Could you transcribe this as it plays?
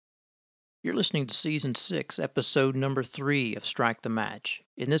You're listening to Season 6, Episode number 3 of Strike the Match.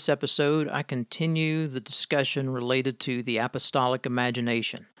 In this episode, I continue the discussion related to the apostolic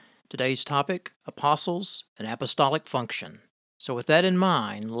imagination. Today's topic, Apostles and Apostolic Function. So with that in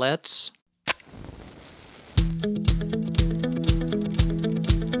mind, let's...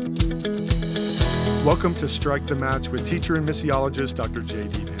 Welcome to Strike the Match with teacher and missiologist Dr.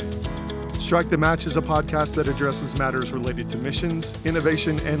 J.D. Payne. Strike the Match is a podcast that addresses matters related to missions,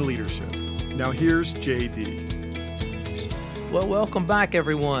 innovation, and leadership. Now here's J.D. Well, welcome back,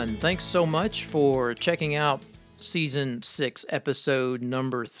 everyone. Thanks so much for checking out Season 6, Episode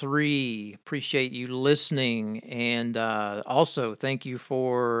number 3. Appreciate you listening. And also, thank you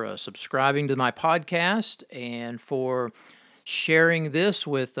for subscribing to my podcast and for sharing this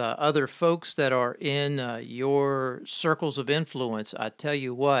with other folks that are in your circles of influence. I tell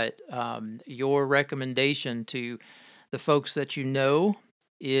you what, your recommendation to the folks that you know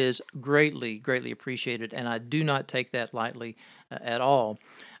is greatly appreciated, and I do not take that lightly at all.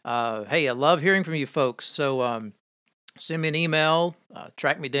 Hey, I love hearing from you folks, so send me an email,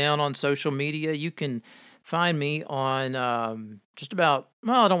 track me down on social media. You can find me on just about,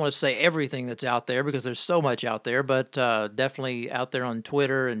 well, I don't want to say everything that's out there because there's so much out there, but definitely out there on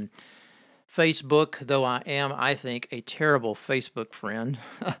Twitter and Facebook, though I am, I think, a terrible Facebook friend.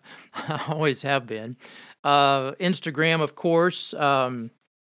 I always have been. Instagram, of course.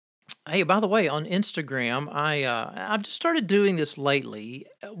 Hey, by the way, on Instagram, I've just started doing this lately.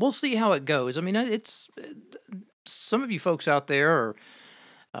 We'll see how it goes. I mean, it's some of you folks out there, or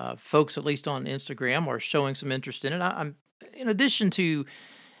folks at least on Instagram, are showing some interest in it. I'm, in addition to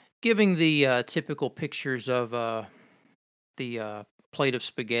giving the typical pictures of the plate of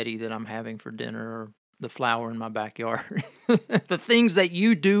spaghetti that I'm having for dinner, or the flower in my backyard, the things that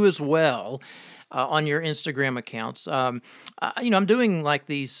you do as well on your Instagram accounts. I'm doing like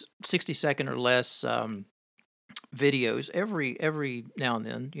these 60-second or less videos every now and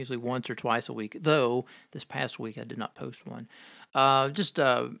then, usually once or twice a week. Though this past week I did not post one. Just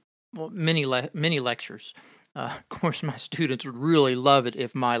mini lectures. Of course, my students would really love it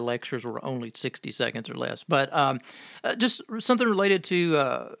if my lectures were only 60 seconds or less. But just something related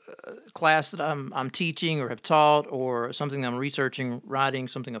to class that I'm teaching or have taught, or something I'm researching, writing,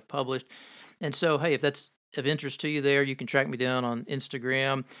 something I've published. And so, hey, if that's of interest to you there, you can track me down on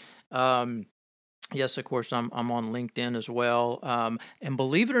Instagram. Yes, of course, I'm on LinkedIn as well. And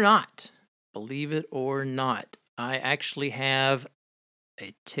believe it or not, I actually have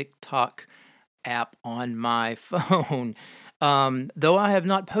a TikTok app on my phone, though I have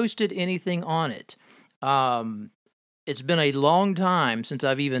not posted anything on it. It's been a long time since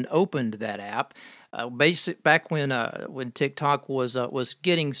I've even opened that app. Back when TikTok was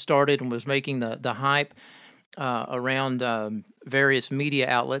getting started and was making the hype around various media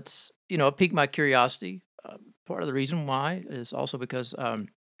outlets, it piqued my curiosity. Part of the reason why is also because I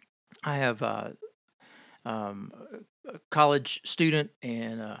have a college student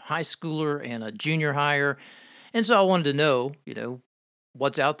and a high schooler and a junior higher, and so I wanted to know,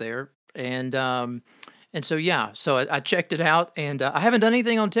 what's out there, and so yeah, so I checked it out, and I haven't done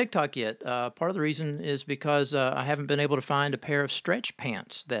anything on TikTok yet. Part of the reason is because I haven't been able to find a pair of stretch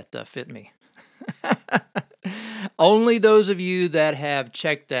pants that fit me. Only those of you that have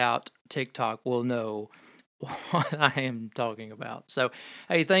checked out TikTok will know what I am talking about. So,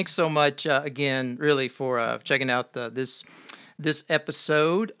 hey, thanks so much again, really, for checking out this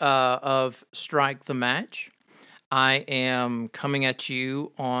episode of Strike the Match. I am coming at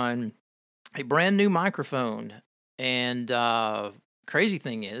you on a brand new microphone, and crazy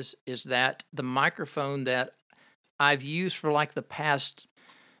thing is that the microphone that I've used for like the past,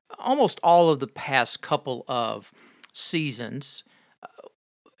 almost all of the past couple of seasons,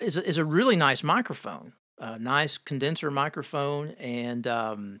 is a really nice microphone, a nice condenser microphone, and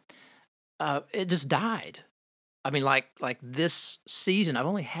it just died. I mean, like this season, I've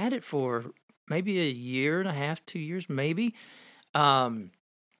only had it for maybe a year and a half, 2 years, maybe,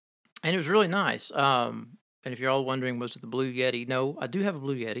 and it was really nice. And if you're all wondering, was it the Blue Yeti? No, I do have a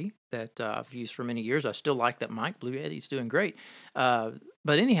Blue Yeti that I've used for many years. I still like that mic. Blue Yeti's doing great. But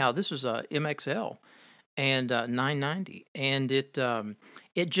anyhow, this was a MXL and 990, and it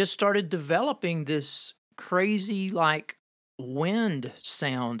just started developing this crazy like wind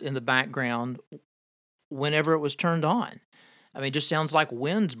sound in the background whenever it was turned on. I mean, it just sounds like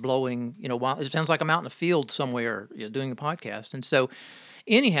winds blowing, while it sounds like I'm out in a field somewhere, doing the podcast. And so,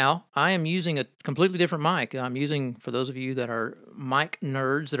 anyhow, I am using a completely different mic. I'm using, for those of you that are mic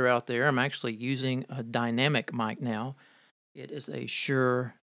nerds that are out there, I'm actually using a dynamic mic now. It is a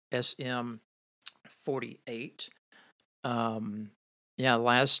Shure SM48. Yeah,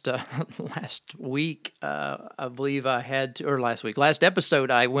 last last week, I believe I had to, or last episode,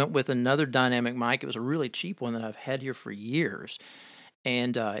 I went with another dynamic mic. It was a really cheap one that I've had here for years,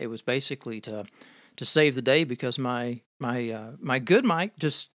 and it was basically to save the day because my good mic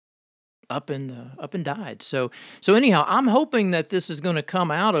just up and died. So anyhow, I'm hoping that this is going to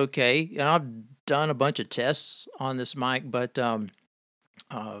come out okay. And I've done a bunch of tests on this mic, but uh,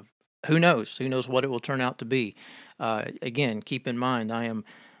 who knows? Who knows what it will turn out to be? Again, keep in mind, I am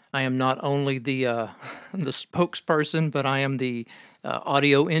not only the the spokesperson, but I am the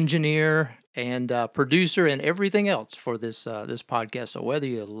audio engineer and producer and everything else for this podcast. So whether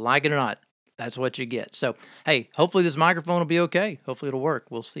you like it or not, that's what you get. So hey, hopefully this microphone will be okay. Hopefully it'll work.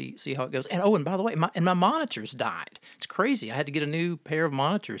 We'll see how it goes. And and by the way, my monitors died. It's crazy. I had to get a new pair of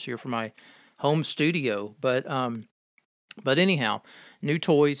monitors here for my home studio, but anyhow, new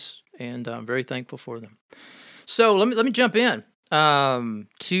toys, and I'm very thankful for them. So let me jump in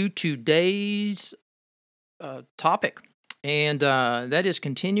to today's topic, and that is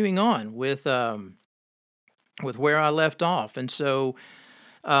continuing on with where I left off. And so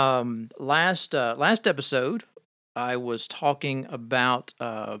last episode, I was talking about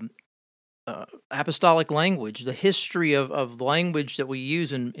apostolic language, the history of language that we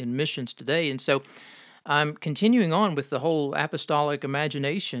use in missions today, and so I'm continuing on with the whole apostolic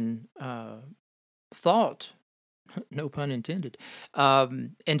imagination thought, no pun intended.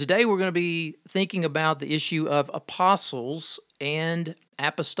 And today we're going to be thinking about the issue of apostles and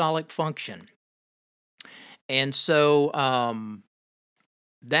apostolic function. And so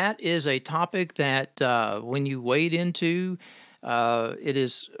that is a topic that when you wade into, it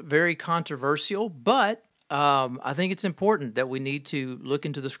is very controversial, but I think it's important that we need to look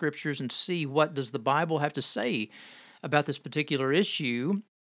into the scriptures and see what does the Bible have to say about this particular issue,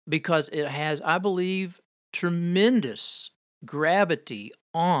 because it has, I believe, tremendous gravity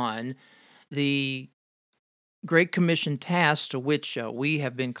on the Great Commission tasks to which we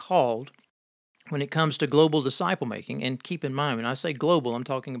have been called when it comes to global disciple making. And keep in mind, when I say global, I'm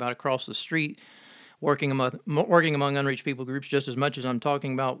talking about across the street, working among unreached people groups just as much as I'm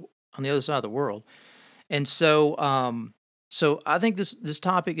talking about on the other side of the world. And so, so I think this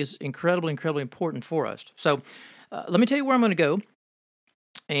topic is incredibly important for us. So, let me tell you where I'm going to go,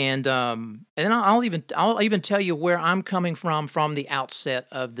 and then I'll even tell you where I'm coming from the outset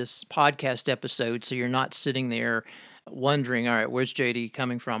of this podcast episode, so you're not sitting there wondering, all right, where's JD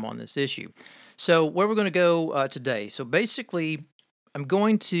coming from on this issue? So, where we're going to go today. So, basically, I'm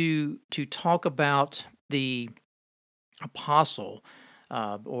going to talk about the apostle,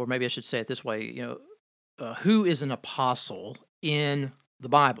 or maybe I should say it this way. Who is an apostle in the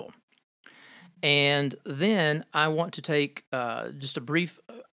Bible? And then I want to take just a brief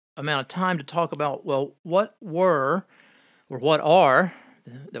amount of time to talk about, well, what were or what are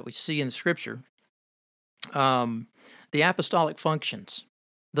that we see in the Scripture, the apostolic functions,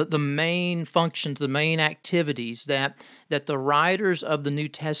 the main functions, the main activities that the writers of the New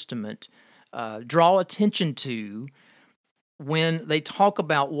Testament draw attention to when they talk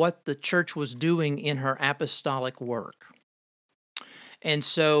about what the church was doing in her apostolic work. And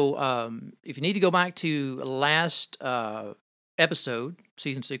so if you need to go back to last episode,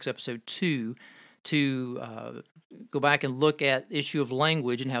 Season 6, Episode 2, to go back and look at the issue of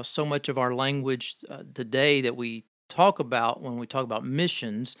language and how so much of our language today that we talk about when we talk about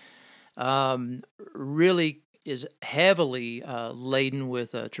missions really is heavily laden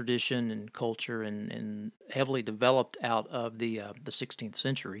with tradition and culture and heavily developed out of the 16th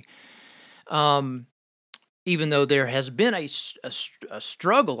century. Even though there has been a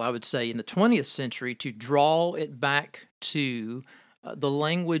struggle, I would say, in the 20th century to draw it back to the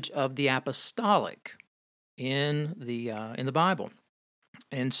language of the apostolic in the Bible.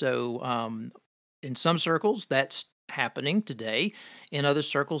 And so in some circles, that's happening today. In other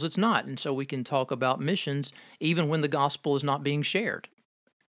circles, it's not. And so we can talk about missions even when the gospel is not being shared.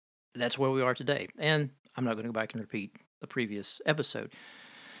 That's where we are today. And I'm not going to go back and repeat the previous episode.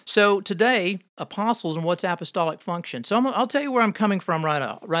 So today, apostles and what's apostolic function. So I'll tell you where I'm coming from right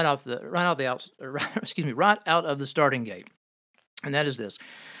out of the starting gate, and that is this: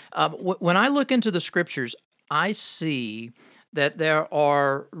 when I look into the scriptures, I see that there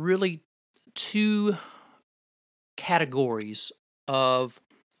are really two categories of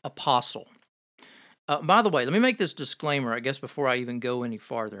apostle. By the way, let me make this disclaimer, I guess, before I even go any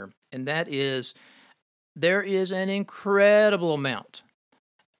farther, and that is there is an incredible amount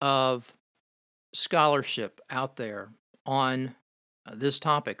of scholarship out there on this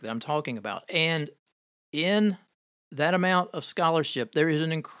topic that I'm talking about. And in that amount of scholarship, there is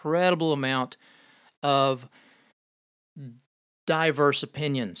an incredible amount of diverse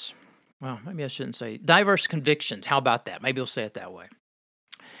opinions. Well, maybe I shouldn't say diverse convictions. How about that? Maybe we'll say it that way.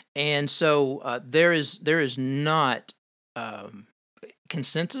 And so there is not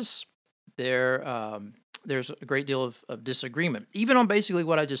consensus. There's a great deal of disagreement, even on basically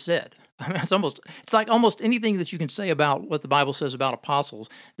what I just said. I mean, it's like almost anything that you can say about what the Bible says about apostles.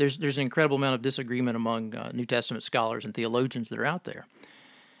 There's an incredible amount of disagreement among New Testament scholars and theologians that are out there,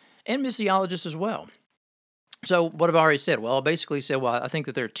 and missiologists as well. So what have I already said? Well, I basically said, I think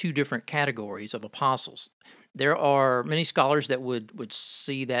that there are two different categories of apostles. There are many scholars that would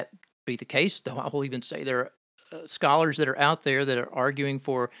see that be the case, though I will even say there are scholars that are out there that are arguing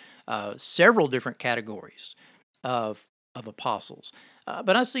for several different categories of apostles.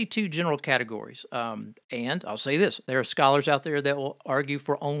 But I see two general categories. And I'll say this, there are scholars out there that will argue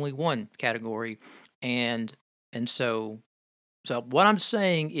for only one category. And so what I'm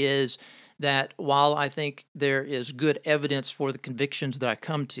saying is that while I think there is good evidence for the convictions that I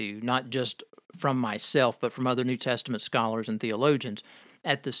come to, not just from myself, but from other New Testament scholars and theologians,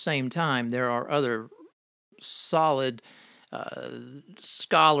 at the same time, there are other solid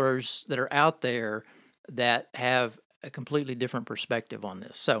scholars that are out there that have a completely different perspective on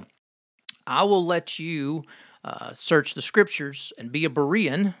this. So I will let you search the scriptures and be a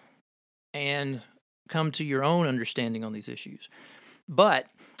Berean and come to your own understanding on these issues. But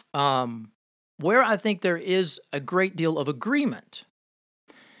where I think there is a great deal of agreement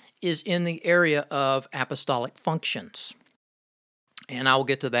is in the area of apostolic functions. And I will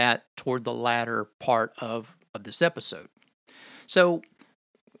get to that toward the latter part of this episode. So,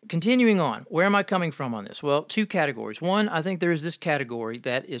 continuing on, where am I coming from on this? Well, two categories. One, I think there is this category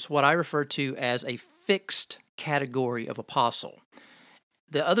that is what I refer to as a fixed category of apostle.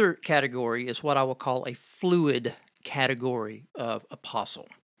 The other category is what I will call a fluid category of apostle.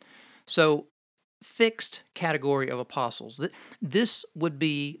 So, fixed category of apostles. This would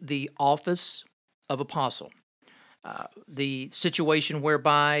be the office of apostle. The situation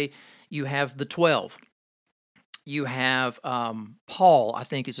whereby you have the 12. You have Paul, I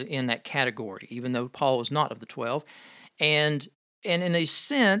think, is in that category, even though Paul is not of the 12. And in a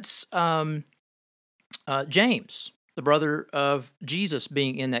sense, James, the brother of Jesus,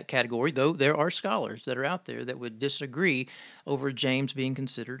 being in that category, though there are scholars that are out there that would disagree over James being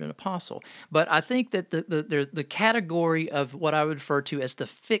considered an apostle. But I think that the category of what I would refer to as the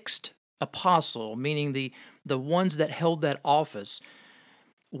fixed apostle, meaning the ones that held that office,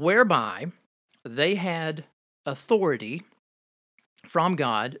 whereby they had authority from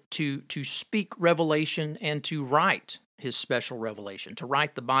God to speak revelation and to write his special revelation, to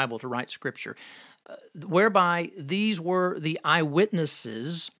write the Bible, to write Scripture, whereby these were the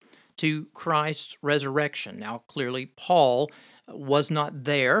eyewitnesses to Christ's resurrection. Now, clearly, Paul was not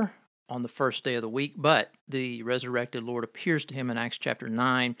there on the first day of the week, but the resurrected Lord appears to him in Acts chapter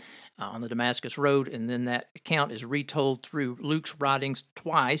 9 on the Damascus Road, and then that account is retold through Luke's writings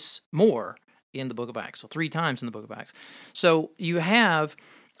twice more in the book of Acts, so 3 times in the book of Acts. So you have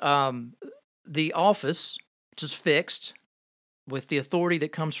the office, which is fixed, with the authority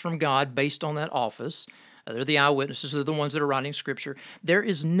that comes from God based on that office. They're the eyewitnesses, they're the ones that are writing Scripture. There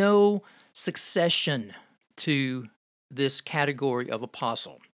is no succession to this category of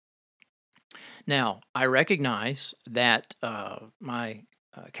apostle. Now, I recognize that my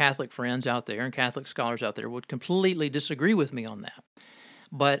Catholic friends out there and Catholic scholars out there would completely disagree with me on that.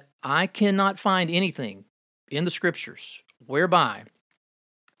 But I cannot find anything in the Scriptures whereby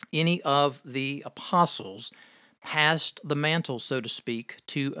any of the apostles passed the mantle, so to speak,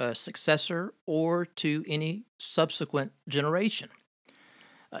 to a successor or to any subsequent generation.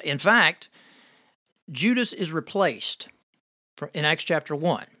 In fact, Judas is replaced in Acts chapter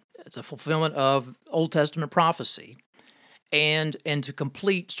 1. It's a fulfillment of Old Testament prophecy, and to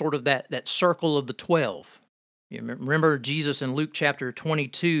complete sort of that circle of the 12. You remember Jesus in Luke chapter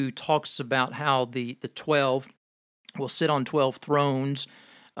 22 talks about how the 12 will sit on 12 thrones,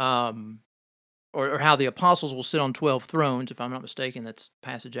 or how the apostles will sit on 12 thrones, if I'm not mistaken. That's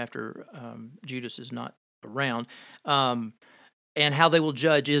passage after Judas is not around, and how they will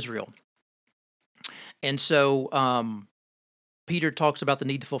judge Israel. And so Peter talks about the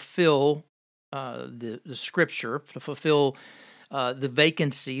need to fulfill the Scripture, to fulfill the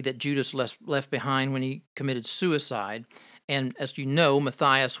vacancy that Judas left behind when he committed suicide. And as you know,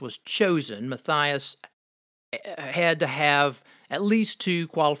 Matthias was chosen. Matthias had to have at least 2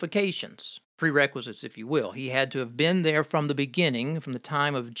 qualifications, prerequisites, if you will. He had to have been there from the beginning, from the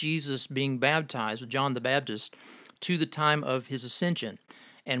time of Jesus being baptized with John the Baptist to the time of his ascension,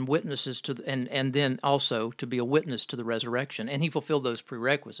 and witnesses to and then also to be a witness to the resurrection. And he fulfilled those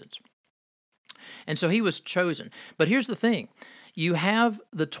prerequisites. And so he was chosen. But here's the thing. you have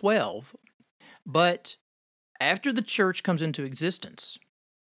the 12, but after the church comes into existence,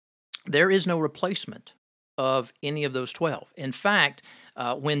 there is no replacement of any of those 12. In fact,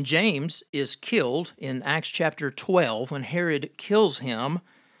 when James is killed in Acts chapter 12, when Herod kills him,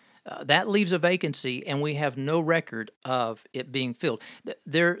 that leaves a vacancy, and we have no record of it being filled.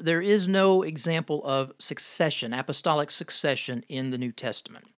 There is no example of succession, apostolic succession in the New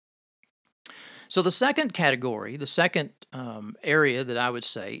Testament. So the second category, the second area that I would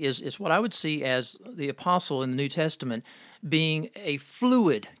say is what I would see as the apostle in the New Testament being a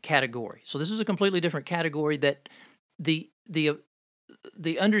fluid category. So this is a completely different category that the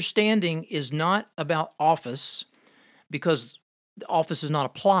understanding is not about office, because the office is not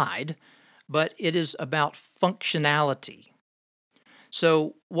applied, but it is about functionality.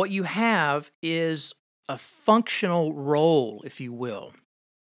 So what you have is a functional role, if you will,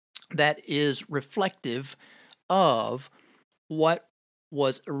 that is reflective of what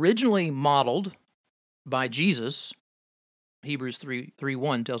was originally modeled by Jesus. Hebrews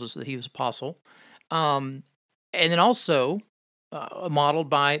 3:1 tells us that he was apostle. And then also modeled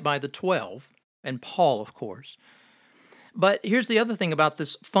by the 12 and Paul, of course. But here's the other thing about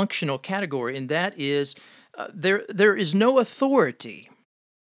this functional category, and that is there is no authority,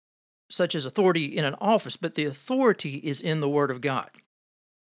 such as authority in an office, but the authority is in the Word of God.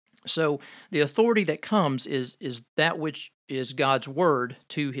 So the authority that comes is that which is God's Word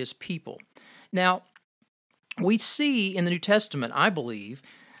to His people. Now, we see in the New Testament, I believe,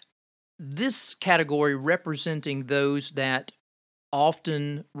 this category representing those that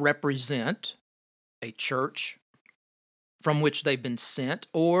often represent a church from which they've been sent,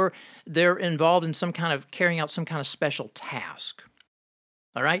 or they're involved in some kind of carrying out some kind of special task.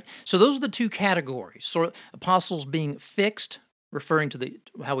 All right? So those are the two categories. So apostles being fixed, referring to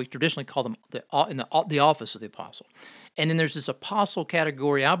how we traditionally call them the office of the apostle. And then there's this apostle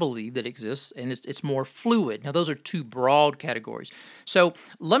category, I believe, that exists, and it's more fluid. Now, those are two broad categories. So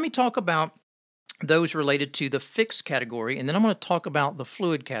let me talk about those related to the fixed category, and then I'm going to talk about the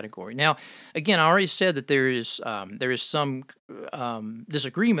fluid category. Now, again, I already said that there is some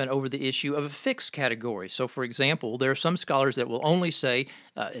disagreement over the issue of a fixed category. So, for example, there are some scholars that will only say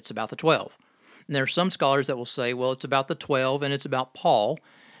it's about the 12. And there are some scholars that will say, well, it's about the 12 and it's about Paul.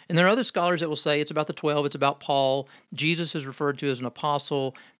 And there are other scholars that will say it's about the 12, it's about Paul. Jesus is referred to as an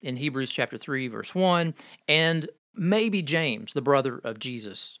apostle in Hebrews chapter 3, verse 1. And maybe James, the brother of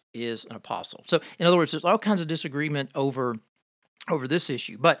Jesus, is an apostle. So, in other words, there's all kinds of disagreement over this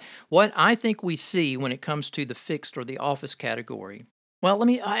issue. But what I think we see when it comes to the fixed or the office category, well,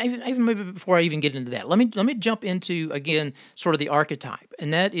 maybe before I even get into that, let me jump into, again, sort of the archetype,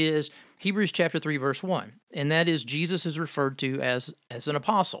 and that is Hebrews chapter 3, verse 1, and that is Jesus is referred to as an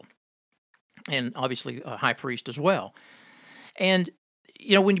apostle, and obviously a high priest as well. And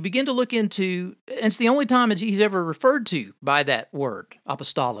when you begin to look into, and it's the only time he's ever referred to by that word,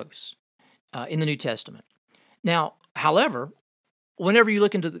 apostolos, in the New Testament. Now, however, whenever you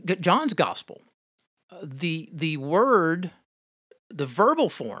look into John's gospel, the word, the verbal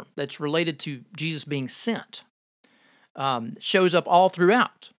form that's related to Jesus being sent, shows up all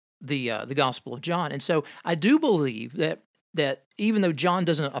throughout the Gospel of John. And so I do believe that even though John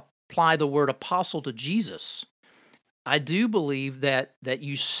doesn't apply the word apostle to Jesus, I do believe that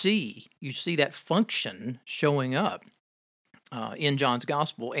you see that function showing up in John's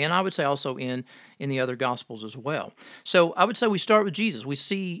gospel, and I would say also in the other gospels as well. So I would say we start with Jesus. We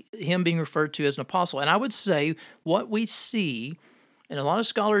see him being referred to as an apostle, and I would say what we see, and a lot of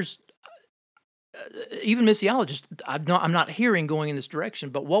scholars, even missiologists, I'm not hearing going in this direction,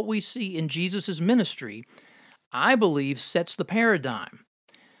 but what we see in Jesus' ministry, I believe, sets the paradigm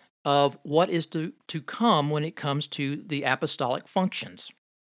of what is to come when it comes to the apostolic functions.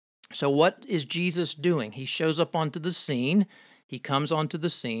 So what is Jesus doing? He shows up onto the scene. He comes onto the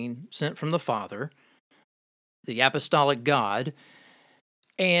scene, sent from the Father, the apostolic God,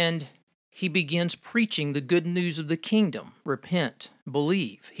 and he begins preaching the good news of the kingdom. Repent,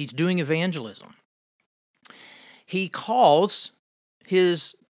 believe. He's doing evangelism. He calls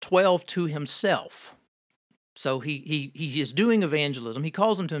his 12 to himself. So he is doing evangelism. He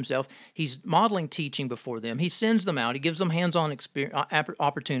calls them to himself. He's modeling teaching before them. He sends them out. He gives them hands-on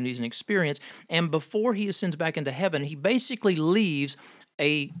opportunities and experience. And before he ascends back into heaven, he basically leaves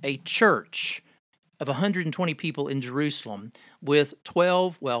a church of 120 people in Jerusalem with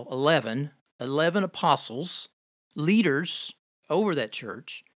 11 apostles, leaders over that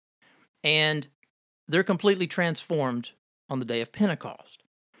church, and they're completely transformed on the day of Pentecost.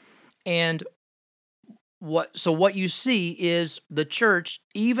 And what you see is the church,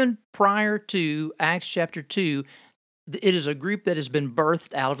 even prior to Acts chapter 2, it is a group that has been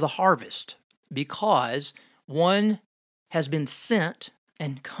birthed out of the harvest because one has been sent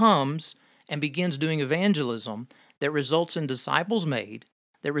and comes and begins doing evangelism that results in disciples made,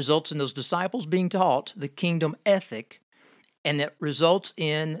 that results in those disciples being taught the kingdom ethic, and that results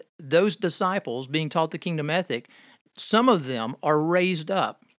in those disciples being taught the kingdom ethic. Some of them are raised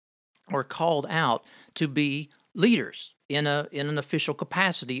up or called out to be leaders in an official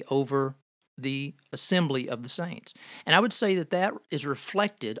capacity over the assembly of the saints. And I would say that that is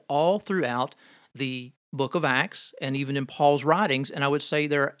reflected all throughout the book of Acts and even in Paul's writings. And I would say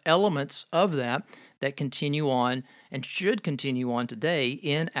there are elements of that that continue on and should continue on today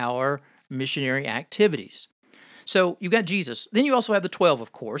in our missionary activities. So you've got Jesus. Then you also have the 12,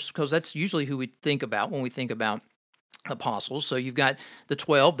 of course, because that's usually who we think about when we think about apostles. So you've got the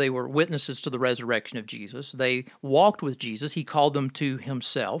 12. They were witnesses to the resurrection of Jesus. They walked with Jesus. He called them to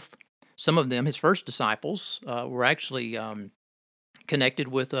himself. Some of them, his first disciples, were actually connected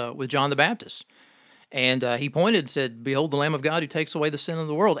with John the Baptist. And he pointed and said, "Behold the Lamb of God who takes away the sin of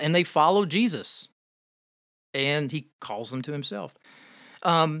the world." And they followed Jesus. And he calls them to himself.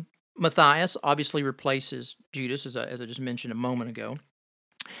 Matthias obviously replaces Judas, as I just mentioned a moment ago.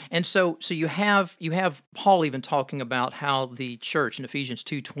 And so you have Paul even talking about how the church in Ephesians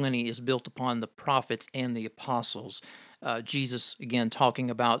 2:20 is built upon the prophets and the apostles. Jesus, again,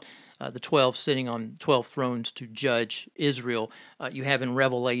 talking about the 12 sitting on 12 thrones to judge Israel. You have in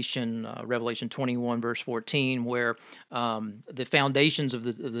Revelation 21, verse 14, where the foundations of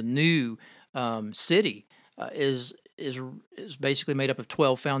the new city is basically made up of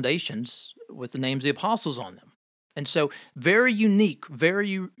 12 foundations with the names of the apostles on them. And so very unique,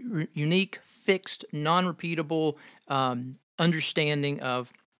 fixed, non-repeatable understanding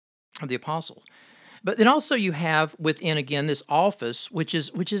of the apostle. But then also you have within, again, this office, which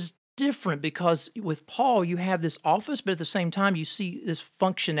is different because with Paul you have this office, but at the same time you see this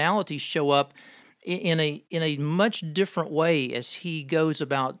functionality show up in a much different way as he goes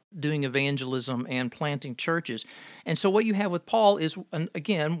about doing evangelism and planting churches. And so what you have with Paul is,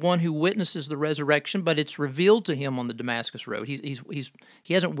 again, one who witnesses the resurrection, but it's revealed to him on the Damascus Road. He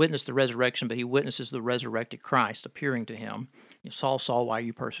hasn't witnessed the resurrection, but he witnesses the resurrected Christ appearing to him. "Saul, Saul, why are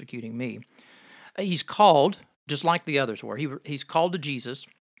you persecuting me?" He's called, just like the others were. He's called to Jesus,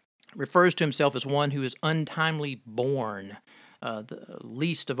 refers to himself as one who is untimely born, the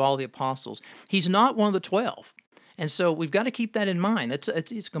least of all the apostles. He's not one of the 12. And so we've got to keep that in mind.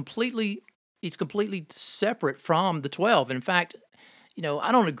 It's completely separate from the 12. And in fact,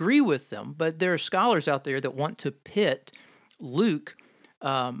 I don't agree with them, but there are scholars out there that want to pit Luke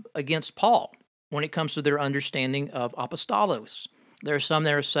against Paul when it comes to their understanding of apostolos. There are some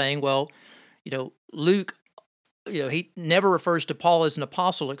that are saying, well, Luke, he never refers to Paul as an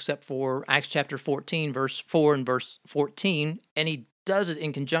apostle except for Acts chapter 14, verse 4 and verse 14, and he does it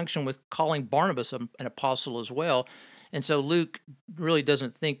in conjunction with calling Barnabas an apostle as well. And so Luke really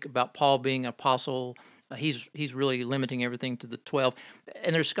doesn't think about Paul being an apostle. He's really limiting everything to the 12.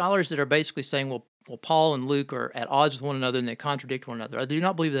 And there's scholars that are basically saying, well, Paul and Luke are at odds with one another and they contradict one another. I do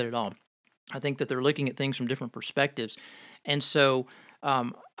not believe that at all. I think that they're looking at things from different perspectives. And so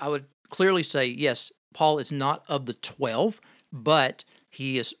I would clearly say, yes, Paul is not of the 12, but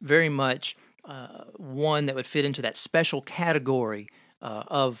he is very much one that would fit into that special category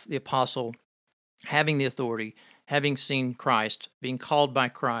of the apostle, having the authority, having seen Christ, being called by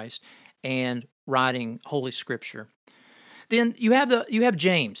Christ, and writing Holy Scripture. Then you have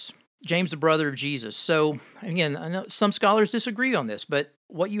James, the brother of Jesus. So again, I know some scholars disagree on this, but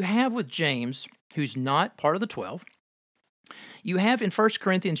what you have with James, who's not part of the 12, you have in 1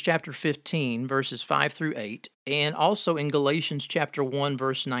 Corinthians chapter 15, verses 5 through 8, and also in Galatians chapter 1,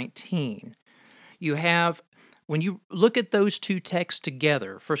 verse 19. You have, when you look at those two texts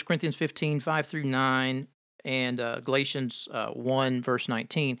together, 1 Corinthians 15, 5 through 9, and Galatians 1, verse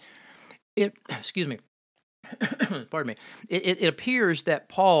 19, excuse me, pardon me, it appears that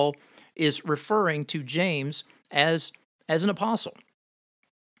Paul is referring to James as an apostle.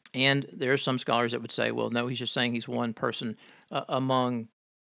 And there are some scholars that would say, well, no, he's just saying he's one person among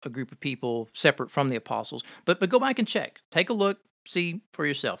a group of people separate from the apostles. But go back and check. Take a look. See for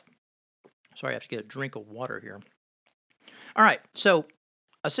yourself. Sorry, I have to get a drink of water here. All right, so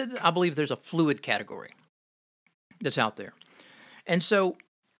I said that I believe there's a fluid category that's out there. And so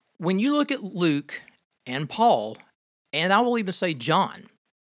when you look at Luke and Paul, and I will even say John,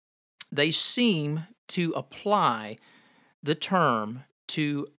 they seem to apply the term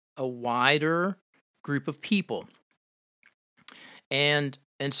to a wider group of people. And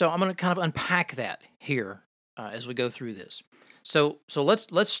so I'm going to kind of unpack that here as we go through this. So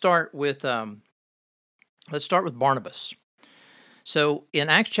let's start with Let's start with Barnabas. So in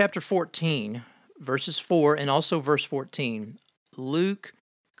Acts chapter 14, verses 4 and also verse 14, Luke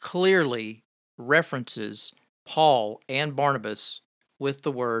clearly references Paul and Barnabas with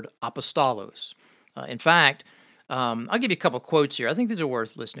the word apostolos. In fact, I'll give you a couple of quotes here. I think these are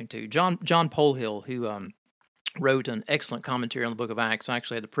worth listening to. John Polhill, who wrote an excellent commentary on the book of Acts. I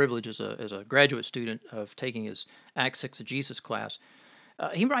actually had the privilege as a graduate student of taking his Acts Exegesis class.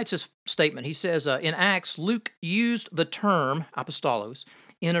 He writes this statement. He says, in Acts, Luke used the term apostolos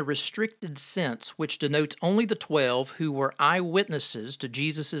in a restricted sense, which denotes only the 12 who were eyewitnesses to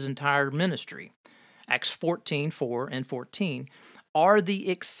Jesus' entire ministry. Acts 14:4 and 14 are the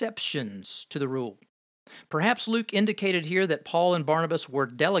exceptions to the rule. Perhaps Luke indicated here that Paul and Barnabas were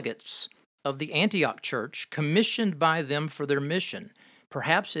delegates of the Antioch church, commissioned by them for their mission.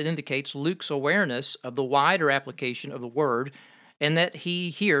 Perhaps it indicates Luke's awareness of the wider application of the word, and that he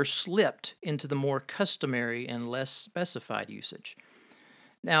here slipped into the more customary and less specified usage.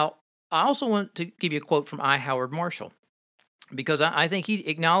 Now, I also want to give you a quote from I. Howard Marshall, because I think he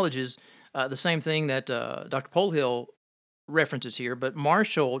acknowledges the same thing that Dr. Polhill references here, but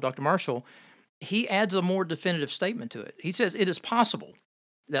Dr. Marshall, he adds a more definitive statement to it. He says, it is possible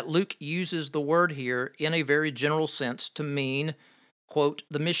that Luke uses the word here in a very general sense to mean, quote,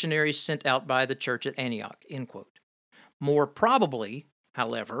 the missionaries sent out by the church at Antioch, end quote. More probably,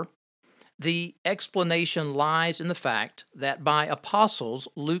 however, the explanation lies in the fact that by apostles,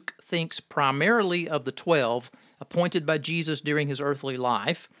 Luke thinks primarily of the 12 appointed by Jesus during his earthly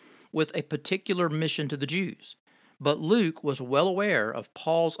life with a particular mission to the Jews. But Luke was well aware of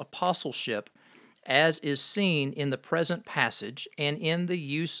Paul's apostleship, as is seen in the present passage and in the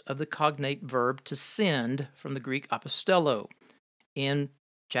use of the cognate verb to send from the Greek apostello in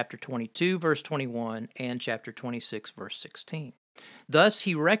chapter 22, verse 21, and chapter 26, verse 16. Thus,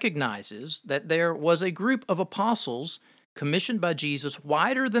 he recognizes that there was a group of apostles commissioned by Jesus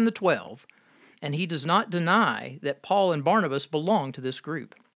wider than the 12, and he does not deny that Paul and Barnabas belong to this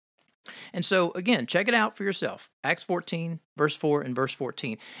group. And so, again, check it out for yourself. Acts 14, verse 4 and verse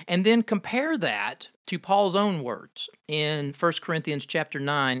 14. And then compare that to Paul's own words in 1 Corinthians chapter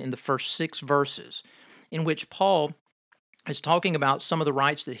 9 in the first 6 verses, in which Paul is talking about some of the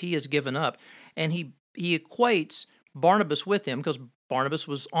rights that he has given up, and he equates Barnabas with him because Barnabas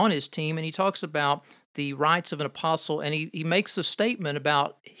was on his team, and he talks about the rights of an apostle, and he makes a statement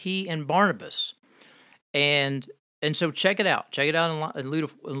about he and Barnabas, and so check it out in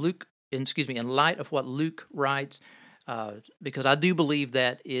light of what Luke writes, because I do believe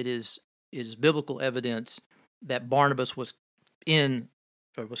that it is biblical evidence that Barnabas was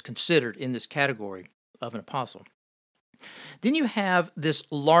considered in this category of an apostle. Then you have this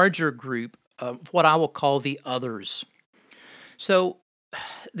larger group of what I will call the others. So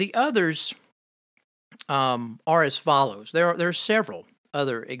the others are as follows. There are several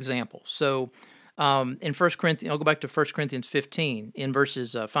other examples. So in 1 Corinthians, I'll go back to 1 Corinthians 15 in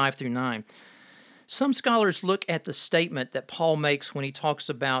verses 5 through 9. Some scholars look at the statement that Paul makes when he talks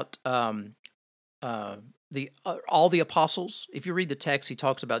about all the apostles. If you read the text, he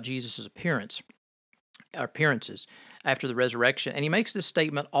talks about Jesus' appearances after the resurrection, and he makes this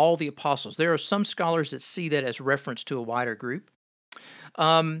statement, all the apostles. There are some scholars that see that as reference to a wider group.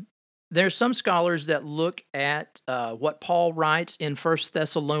 There are some scholars that look at what Paul writes in 1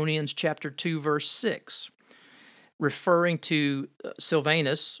 Thessalonians chapter 2, verse 6, referring to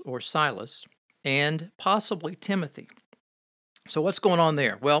Silvanus or Silas and possibly Timothy. So what's going on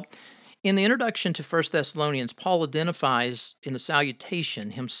there? Well, in the introduction to 1 Thessalonians, Paul identifies in the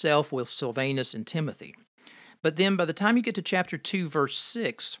salutation himself with Silvanus and Timothy. But then by the time you get to chapter 2, verse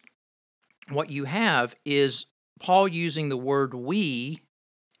 6, what you have is Paul using the word we,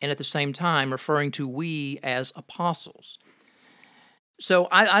 and at the same time referring to we as apostles. So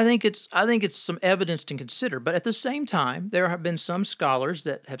I think it's some evidence to consider. But at the same time, there have been some scholars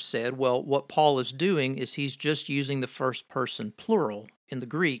that have said, well, what Paul is doing is he's just using the first person plural in the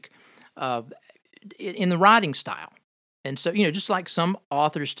Greek in the writing style. And so, just like some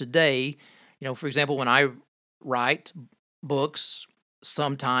authors today, for example, when I write books,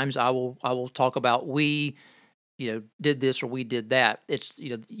 sometimes I will talk about we, did this or we did that. It's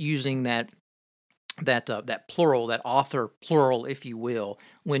using that plural, that author plural, if you will,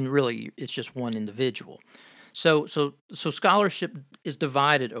 when really it's just one individual. So scholarship is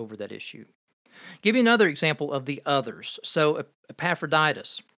divided over that issue. Give you another example of the others. So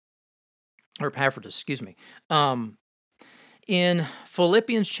Epaphroditus, in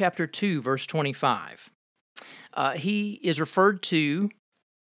Philippians chapter 2, verse 25, he is referred to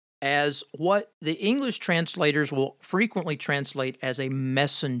as what the English translators will frequently translate as a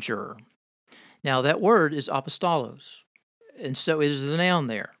messenger. Now, that word is apostolos, and so it is a noun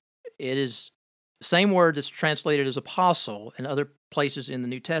there. It is the same word that's translated as apostle in other places in the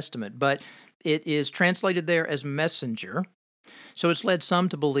New Testament, but it is translated there as messenger. So it's led some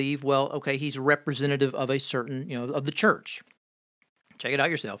to believe, well, okay, he's representative of a certain, of the church. Check it out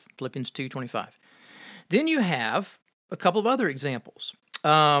yourself, Philippians 2:25. Then you have a couple of other examples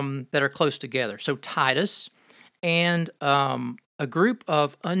that are close together. So Titus and a group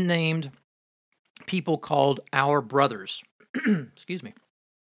of unnamed people called our brothers. Excuse me.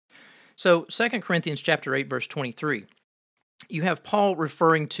 So 2 Corinthians chapter 8, verse 23, you have Paul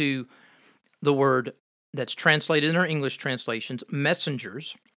referring to the word that's translated in our English translations,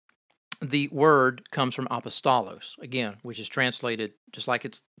 messengers. The word comes from apostolos, again, which is translated just like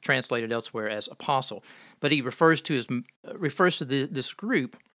it's translated elsewhere as apostle. But he refers to this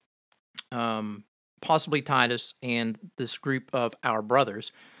group, possibly Titus and this group of our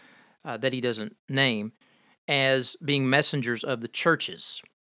brothers that he doesn't name, as being messengers of the churches.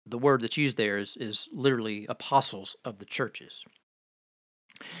 The word that's used there is literally apostles of the churches.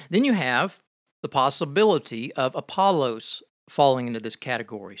 Then you have the possibility of Apollos falling into this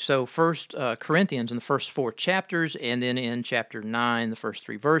category. So First Corinthians in the first 4 chapters, and then in chapter 9, the first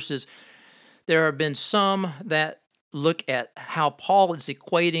 3 verses, there have been some that look at how Paul is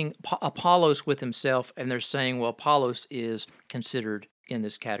equating Apollos with himself, and they're saying, well, Apollos is considered in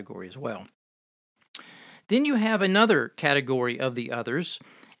this category as well. Then you have another category of the others,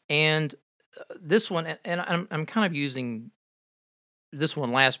 and this one, and I'm kind of using this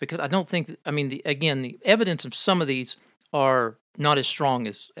one last because I don't think, the evidence of some of these are not as strong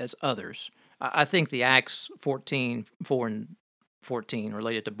as others. I think the Acts 14, 4 and 14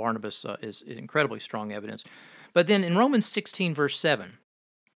 related to Barnabas is incredibly strong evidence. But then in Romans 16, verse 7,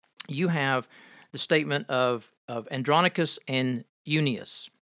 you have the statement of Andronicus and Eunice.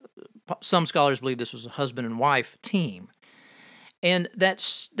 Some scholars believe this was a husband and wife team. And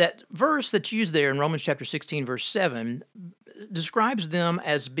that verse that's used there in Romans chapter 16, verse 7, describes them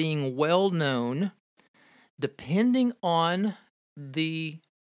as being well-known, depending on the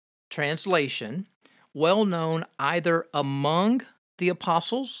translation, well-known either among the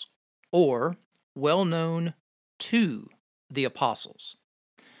apostles or well-known to the apostles.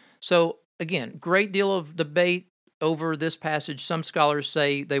 So, again, great deal of debate over this passage. Some scholars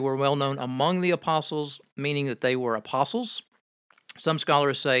say they were well-known among the apostles, meaning that they were apostles. Some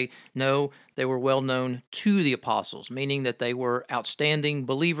scholars say, no, they were well-known to the apostles, meaning that they were outstanding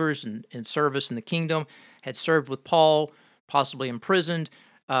believers in service in the kingdom, had served with Paul, possibly imprisoned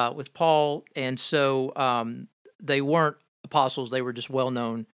with Paul, and so they weren't apostles, they were just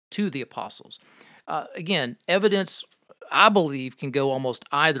well-known to the apostles. Again, evidence, I believe, can go almost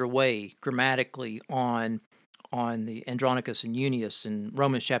either way grammatically on the Andronicus and Eunice in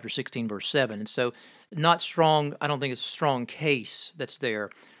Romans chapter 16, verse 7. And so not strong, I don't think it's a strong case that's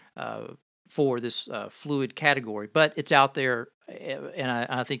there for this fluid category, but it's out there, and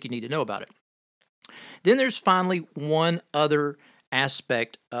I think you need to know about it. Then there's finally one other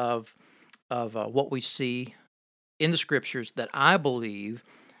aspect of what we see in the Scriptures that I believe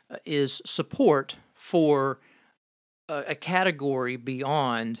is support for a category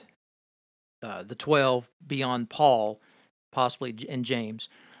beyond the 12, beyond Paul, possibly, and James,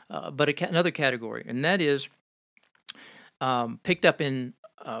 but another category, and that is picked up in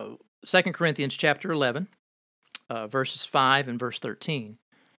 2 Corinthians chapter 11, verses 5 and verse 13.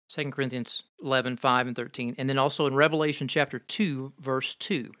 2 Corinthians 11, 5 and 13, and then also in Revelation chapter 2, verse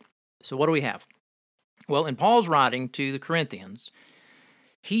 2. So what do we have? Well, in Paul's writing to the Corinthians,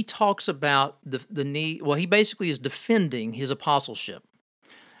 he talks about the need, well, he basically is defending his apostleship.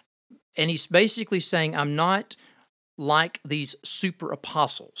 And he's basically saying, I'm not like these super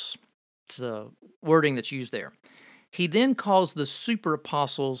apostles. It's the wording that's used there. He then calls the super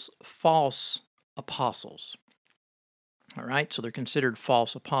apostles false apostles. All right, so they're considered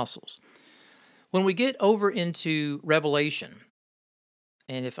false apostles. When we get over into Revelation,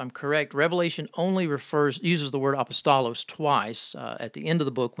 and if I'm correct, Revelation only uses the word apostolos twice at the end of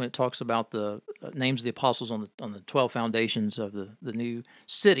the book when it talks about the names of the apostles on the 12 foundations of the new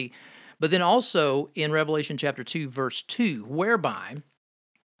city. But then also in Revelation chapter 2, verse 2, whereby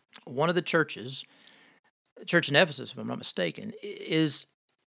one of the churches, church in Ephesus, if I'm not mistaken, is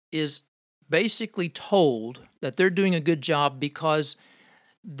basically told that they're doing a good job because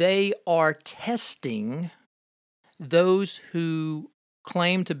they are testing those who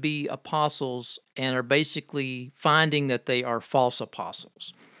claim to be apostles and are basically finding that they are false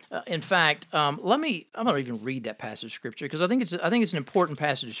apostles. In fact, I'm going to even read that passage of Scripture because I think it's an important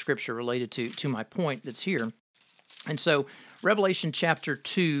passage of Scripture related to my point that's here. And so Revelation chapter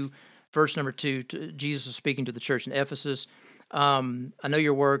 2, verse number 2, Jesus is speaking to the church in Ephesus. I know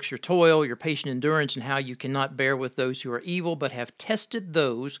your works, your toil, your patient endurance, and how you cannot bear with those who are evil, but have tested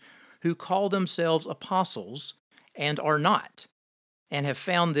those who call themselves apostles and are not, and have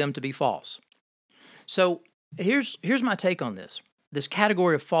found them to be false. So here's my take on this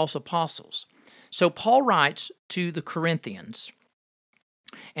category of false apostles. So Paul writes to the Corinthians,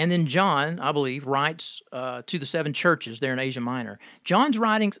 and then John, I believe, writes to the 7 churches there in Asia Minor. John's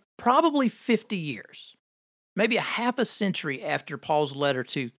writing probably 50 years, maybe a half a century after Paul's letter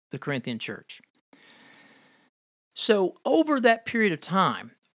to the Corinthian church. So over that period of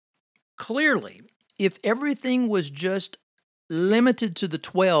time, clearly, if everything was just limited to the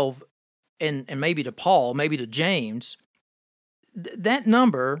 12 and maybe to Paul, maybe to James, that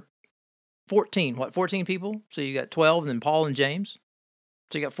number, 14 people? So you got 12 and then Paul and James.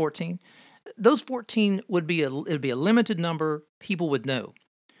 So you got 14. Those 14 would be a limited number people would know.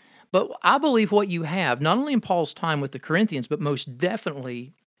 But I believe what you have, not only in Paul's time with the Corinthians, but most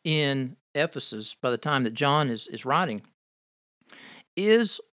definitely in Ephesus by the time that John is writing,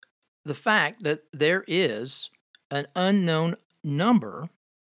 is the fact that there is an unknown number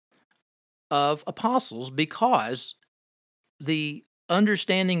of apostles, because the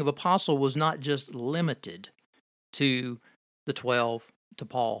understanding of apostle was not just limited to the 12, to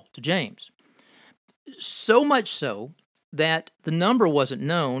Paul, to James. So much so that the number wasn't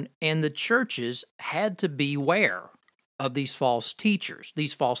known, and the churches had to beware of these false teachers,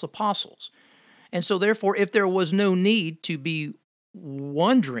 these false apostles. And so therefore, if there was no need to be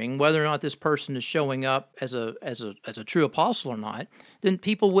wondering whether or not this person is showing up as a true apostle or not, then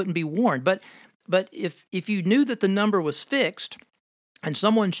people wouldn't be warned. But if you knew that the number was fixed, and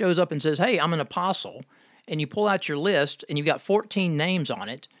someone shows up and says, "Hey, I'm an apostle," and you pull out your list and you've got 14 names on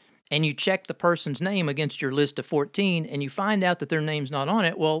it, and you check the person's name against your list of 14, and you find out that their name's not on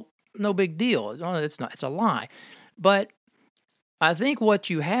it, well, no big deal. No, it's not. It's a lie. But I think what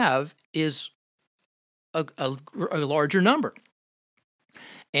you have is a larger number,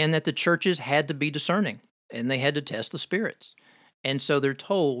 and that the churches had to be discerning, and they had to test the spirits. And so they're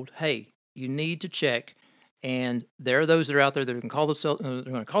told, hey, you need to check, and there are those that are out there that can call themselves, they're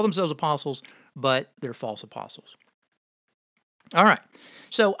going to call themselves apostles, but they're false apostles. All right.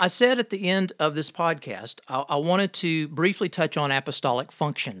 So I said at the end of this podcast, I wanted to briefly touch on apostolic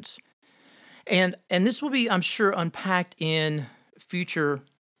functions. And this will be, I'm sure, unpacked in future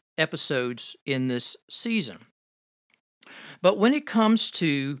episodes in this season. But when it comes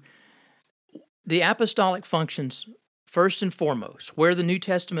to the apostolic functions, first and foremost, where the New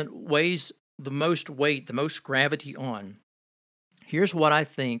Testament weighs the most weight, the most gravity on, here's what I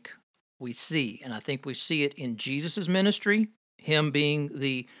think we see. And I think we see it in Jesus' ministry, him being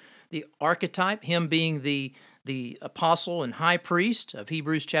the archetype, him being the apostle and high priest of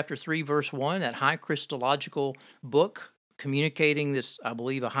Hebrews chapter 3, verse 1, that high Christological book communicating this, I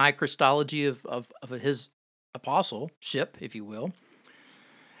believe, a high Christology of his apostleship, if you will.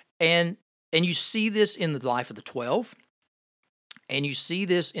 And you see this in the life of the 12, and you see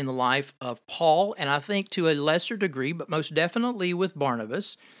this in the life of Paul, and I think to a lesser degree, but most definitely with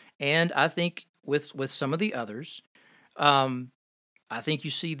Barnabas, and I think with some of the others. I think you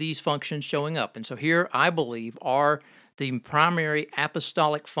see these functions showing up. And so here, I believe, are the primary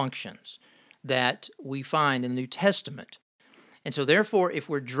apostolic functions that we find in the New Testament. And so therefore, if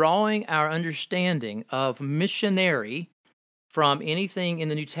we're drawing our understanding of missionary from anything in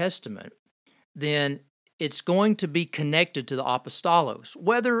the New Testament, then it's going to be connected to the apostolos,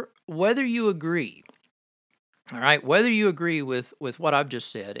 whether you agree. All right, whether you agree with what I've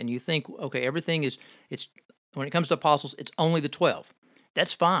just said, and you think, okay, everything it's when it comes to apostles, it's only the 12.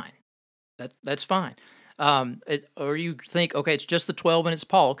 That's fine. That's fine. Or you think, okay, it's just the 12 and it's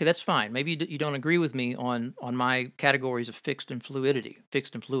Paul. Okay, that's fine. Maybe you don't agree with me on my categories of fixed and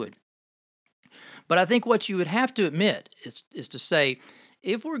fluid. But I think what you would have to admit is to say,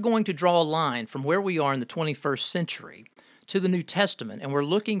 if we're going to draw a line from where we are in the 21st century to the New Testament, and we're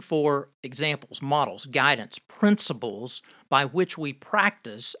looking for examples, models, guidance, principles by which we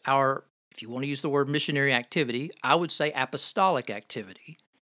practice our, if you want to use the word missionary activity, I would say apostolic activity,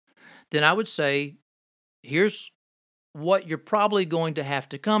 then I would say, here's what you're probably going to have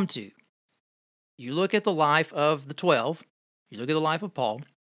to come to. You look at the life of the 12, you look at the life of Paul,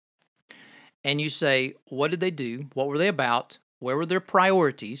 and you say, what did they do? What were they about? Where were their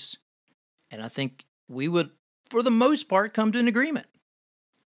priorities? And I think we would, for the most part, come to an agreement.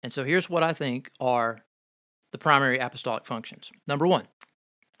 And so here's what I think are the primary apostolic functions. Number one,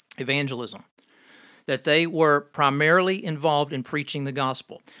 evangelism. That they were primarily involved in preaching the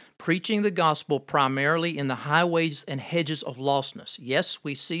gospel. preaching the gospel primarily in the highways and hedges of lostness. Yes,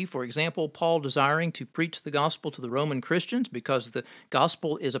 we see, for example, Paul desiring to preach the gospel to the Roman Christians because the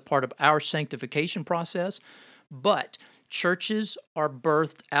gospel is a part of our sanctification process, but churches are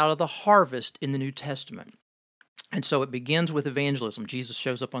birthed out of the harvest in the New Testament. And so it begins with evangelism. Jesus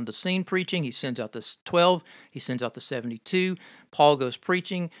shows up on the scene preaching. He sends out the 12. He sends out the 72. Paul goes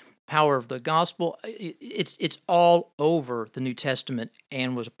preaching. Power of the gospel. It's all over the New Testament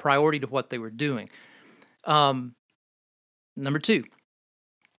and was a priority to what they were doing. Number 2,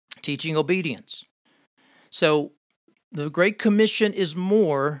 teaching obedience. So the Great Commission is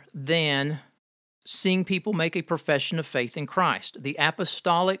more than seeing people make a profession of faith in Christ. The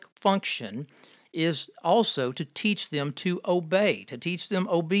apostolic function is also to teach them to obey, to teach them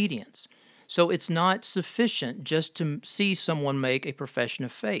obedience. So it's not sufficient just to see someone make a profession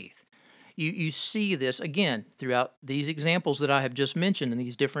of faith. You see this, again, throughout these examples that I have just mentioned in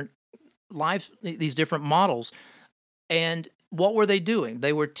these different lives, these different models. And what were they doing?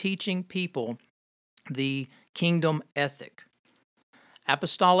 They were teaching people the kingdom ethic.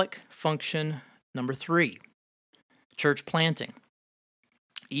 Apostolic function number 3, church planting.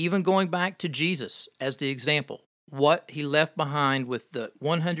 Even going back to Jesus as the example, what he left behind with the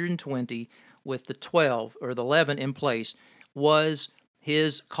 120, with the 12 or the 11 in place, was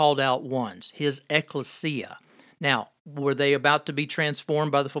his called out ones, his ecclesia. Now, were they about to be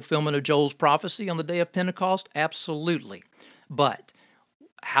transformed by the fulfillment of Joel's prophecy on the day of Pentecost? Absolutely. But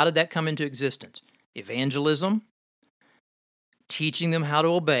how did that come into existence? Evangelism, teaching them how to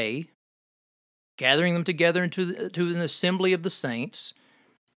obey, gathering them together into an assembly of the saints,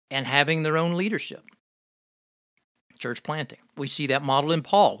 and having their own leadership. Church planting. We see that model in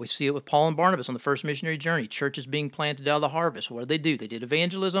Paul. We see it with Paul and Barnabas on the first missionary journey. Churches being planted out of the harvest. What did they do? They did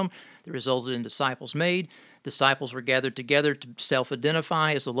evangelism. That resulted in disciples made. Disciples were gathered together to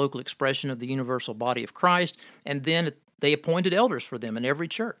self-identify as the local expression of the universal body of Christ. And then they appointed elders for them in every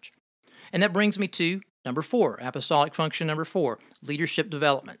church. And that brings me to number 4, apostolic function number 4, leadership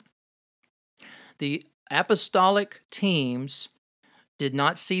development. The apostolic teams did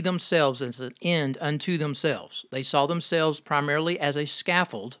not see themselves as an end unto themselves. They saw themselves primarily as a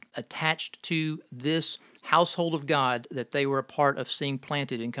scaffold attached to this household of God that they were a part of seeing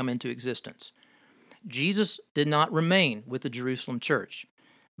planted and come into existence. Jesus did not remain with the Jerusalem church,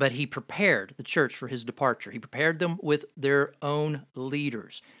 but he prepared the church for his departure. He prepared them with their own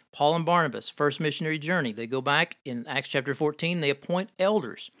leaders. Paul and Barnabas, first missionary journey, they go back in Acts chapter 14, they appoint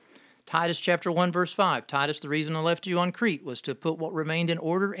elders. Titus chapter 1, verse 5. Titus, the reason I left you on Crete was to put what remained in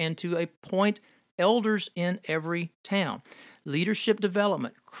order and to appoint elders in every town. Leadership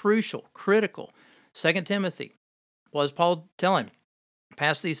development, crucial, critical. 2 Timothy, what does Paul tell him?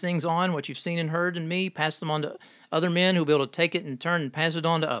 Pass these things on, what you've seen and heard in me, pass them on to other men who will be able to take it and turn and pass it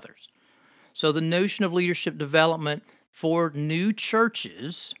on to others. So the notion of leadership development for new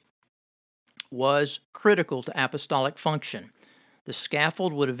churches was critical to apostolic function. The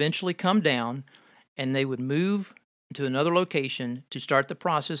scaffold would eventually come down, and they would move to another location to start the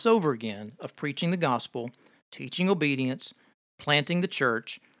process over again of preaching the gospel, teaching obedience, planting the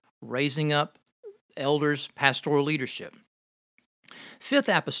church, raising up elders, pastoral leadership. 5th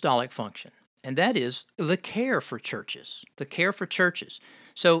apostolic function, and that is the care for churches. The care for churches.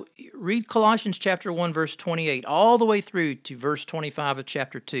 So read Colossians chapter 1, verse 28, all the way through to verse 25 of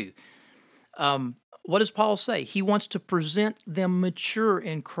chapter 2. What does Paul say? He wants to present them mature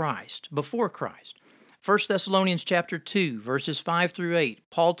in Christ, before Christ. 1 Thessalonians chapter 2, verses 5 through 8,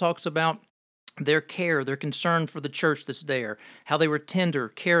 Paul talks about their care, their concern for the church that's there, how they were tender,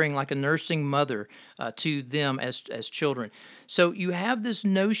 caring like a nursing mother to them as children. So you have this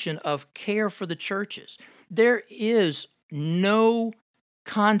notion of care for the churches. There is no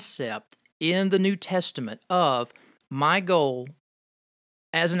concept in the New Testament of my goal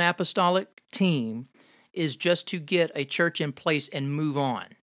as an apostolic team is just to get a church in place and move on.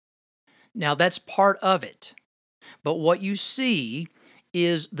 Now, that's part of it. But what you see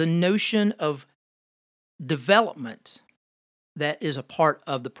is the notion of development that is a part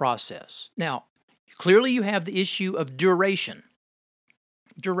of the process. Now, clearly you have the issue of duration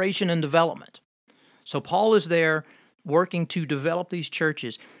and development. So Paul is there working to develop these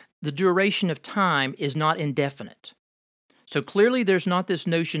churches. The duration of time is not indefinite. So clearly there's not this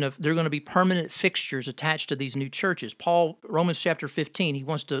notion of they're going to be permanent fixtures attached to these new churches. Paul, Romans chapter 15, he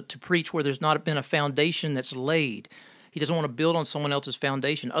wants to preach where there's not been a foundation that's laid. He doesn't want to build on someone else's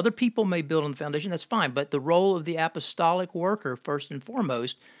foundation. Other people may build on the foundation, that's fine. But the role of the apostolic worker, first and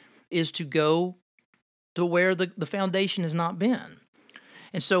foremost, is to go to where the foundation has not been.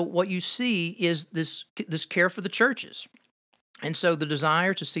 And so what you see is this care for the churches. And so the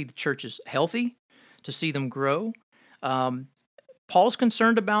desire to see the churches healthy, to see them grow. Paul's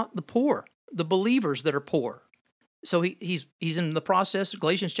concerned about the poor, the believers that are poor. So he's in the process of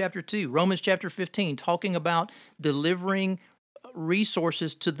Galatians chapter 2, Romans chapter 15, talking about delivering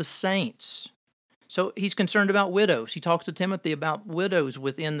resources to the saints. So he's concerned about widows. He talks to Timothy about widows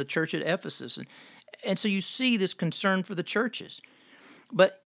within the church at Ephesus. And so you see this concern for the churches.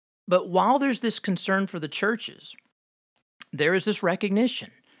 But while there's this concern for the churches, there is this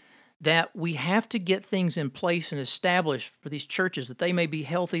recognition that we have to get things in place and established for these churches, that they may be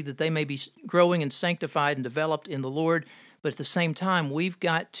healthy, that they may be growing and sanctified and developed in the Lord. But at the same time, we've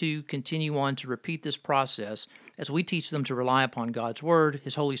got to continue on to repeat this process as we teach them to rely upon God's Word,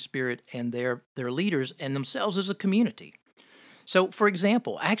 His Holy Spirit, and their leaders and themselves as a community. So, for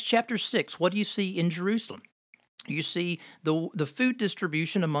example, Acts chapter 6, what do you see in Jerusalem? You see the food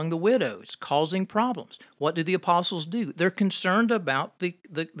distribution among the widows causing problems. What do the apostles do? They're concerned about the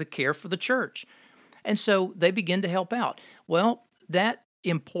care for the church. And so they begin to help out. Well, that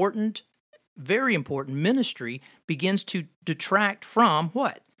important, very important ministry begins to detract from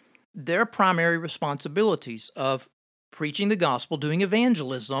what? Their primary responsibilities of preaching the gospel, doing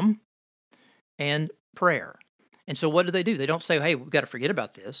evangelism, and prayer. And so what do? They don't say, hey, we've got to forget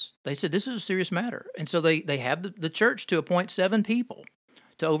about this. They said, this is a serious matter. And so they have the church to appoint 7 people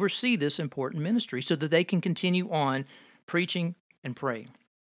to oversee this important ministry so that they can continue on preaching and praying.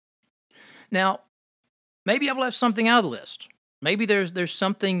 Now, maybe I've left something out of the list. Maybe there's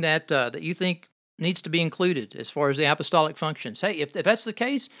something that you think needs to be included as far as the apostolic functions. Hey, if that's the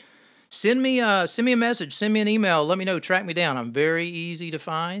case, send me a message, send me an email, let me know, track me down. I'm very easy to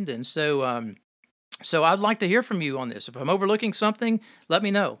find. And so I'd like to hear from you on this. If I'm overlooking something, let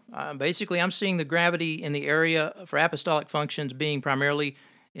me know. Basically, I'm seeing the gravity in the area for apostolic functions being primarily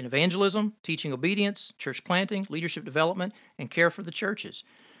in evangelism, teaching obedience, church planting, leadership development, and care for the churches.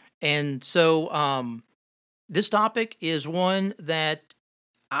 And so this topic is one that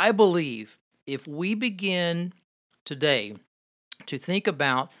I believe if we begin today to think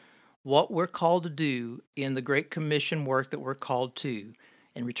about what we're called to do in the Great Commission work that we're called to,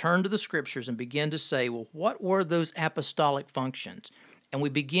 and return to the Scriptures and begin to say, well, what were those apostolic functions? And we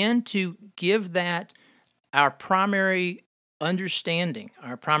begin to give that our primary understanding,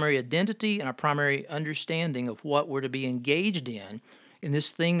 our primary identity, and our primary understanding of what we're to be engaged in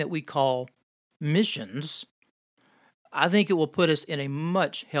this thing that we call missions. I think it will put us in a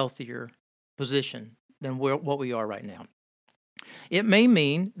much healthier position than what we are right now. It may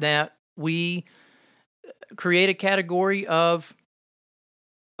mean that we create a category of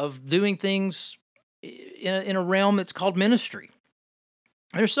doing things in a realm that's called ministry.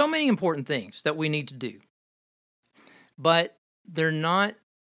 There's so many important things that we need to do, but they're not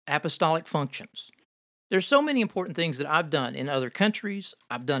apostolic functions. There's so many important things that I've done in other countries,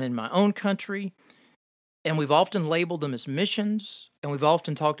 I've done in my own country, and we've often labeled them as missions, and we've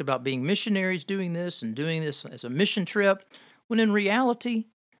often talked about being missionaries doing this as a mission trip, when in reality,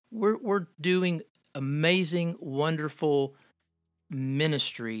 we're doing amazing, wonderful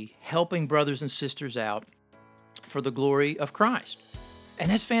ministry, helping brothers and sisters out for the glory of Christ. And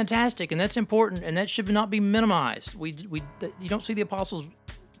that's fantastic, and that's important, and that should not be minimized. You don't see the apostles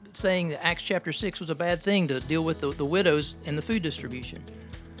saying that Acts chapter 6 was a bad thing to deal with the widows and the food distribution.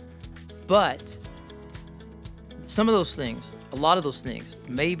 But some of those things, a lot of those things,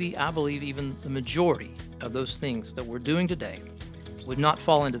 maybe I believe even the majority of those things that we're doing today would not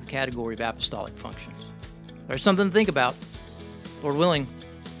fall into the category of apostolic functions. There's something to think about. Lord willing,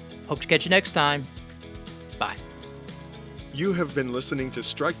 hope to catch you next time. Bye. You have been listening to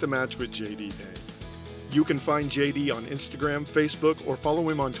Strike the Match with J.D. Payne. You can find J.D. on Instagram, Facebook, or follow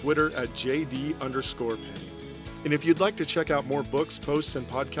him on Twitter at JD_Payne. And if you'd like to check out more books, posts, and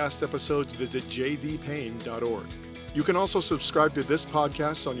podcast episodes, visit jdpayne.org. You can also subscribe to this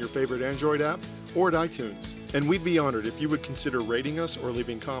podcast on your favorite Android app or at iTunes. And we'd be honored if you would consider rating us or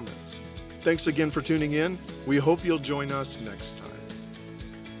leaving comments. Thanks again for tuning in. We hope you'll join us next time.